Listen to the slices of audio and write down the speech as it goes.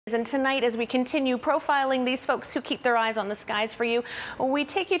And tonight, as we continue profiling these folks who keep their eyes on the skies for you, we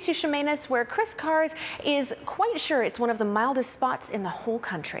take you to Chemainus, where Chris Cars is quite sure it's one of the mildest spots in the whole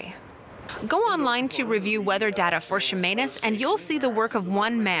country. Go online to review weather data for Chemainus, and you'll see the work of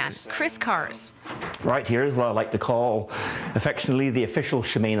one man, Chris Cars. Right here is what I like to call affectionately the official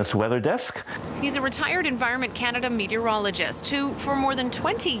Chemainus weather desk. He's a retired Environment Canada meteorologist who, for more than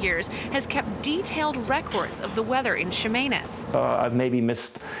 20 years, has kept detailed records of the weather in Chemainus. I've maybe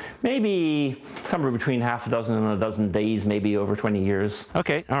missed somewhere between half a dozen and a dozen days, maybe over 20 years.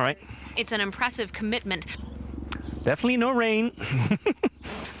 Okay, all right. It's an impressive commitment. Definitely no rain.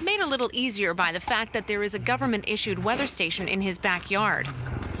 Made a little easier by the fact that there is a government-issued weather station in his backyard.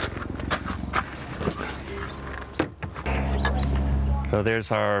 So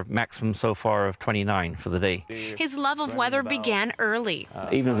there's our maximum so far of 29 for the day. His love of weather began early.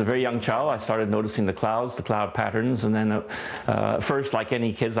 Even as a very young child, I started noticing the clouds, the cloud patterns, and then first, like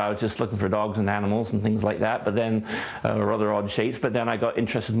any kids, I was just looking for dogs and animals and things like that, but then, or other odd shapes, but then I got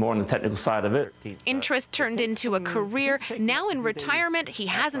interested more in the technical side of it. Interest turned into a career. Now in retirement, he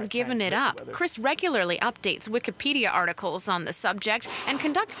hasn't given it up. Chris regularly updates Wikipedia articles on the subject and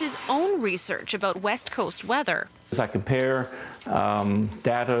conducts his own research about West Coast weather. As I compare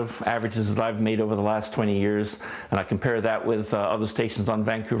data averages that I've made over the last 20 years, and I compare that with other stations on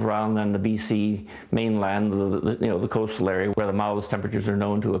Vancouver Island and the BC mainland, the coastal area where the mildest temperatures are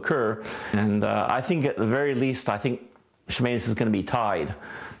known to occur. And I think at the very least, I think Chemainus is going to be tied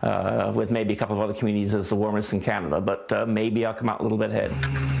with maybe a couple of other communities as the warmest in Canada, but maybe I'll come out a little bit ahead.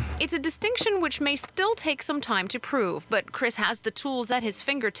 It's a distinction which may still take some time to prove, but Chris has the tools at his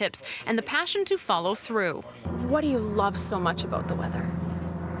fingertips and the passion to follow through. What do you love so much about the weather?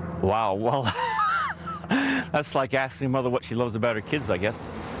 Wow, well, that's like asking a mother what she loves about her kids, I guess.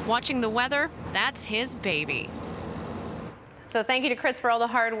 Watching the weather, that's his baby. So thank you to Chris for all the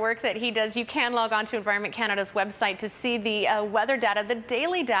hard work that he does. You can log on to Environment Canada's website to see the weather data, the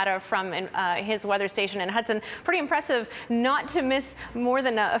daily data from his weather station in Hudson. Pretty impressive not to miss more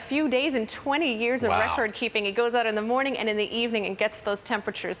than a few days in 20 years of record keeping. He goes out in the morning and in the evening and gets those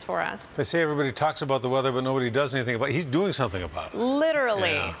temperatures for us. They say everybody talks about the weather, but nobody does anything about it. He's doing something about it.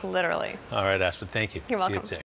 Literally, literally. All right, Astrid, thank you. You're welcome. See you at 6.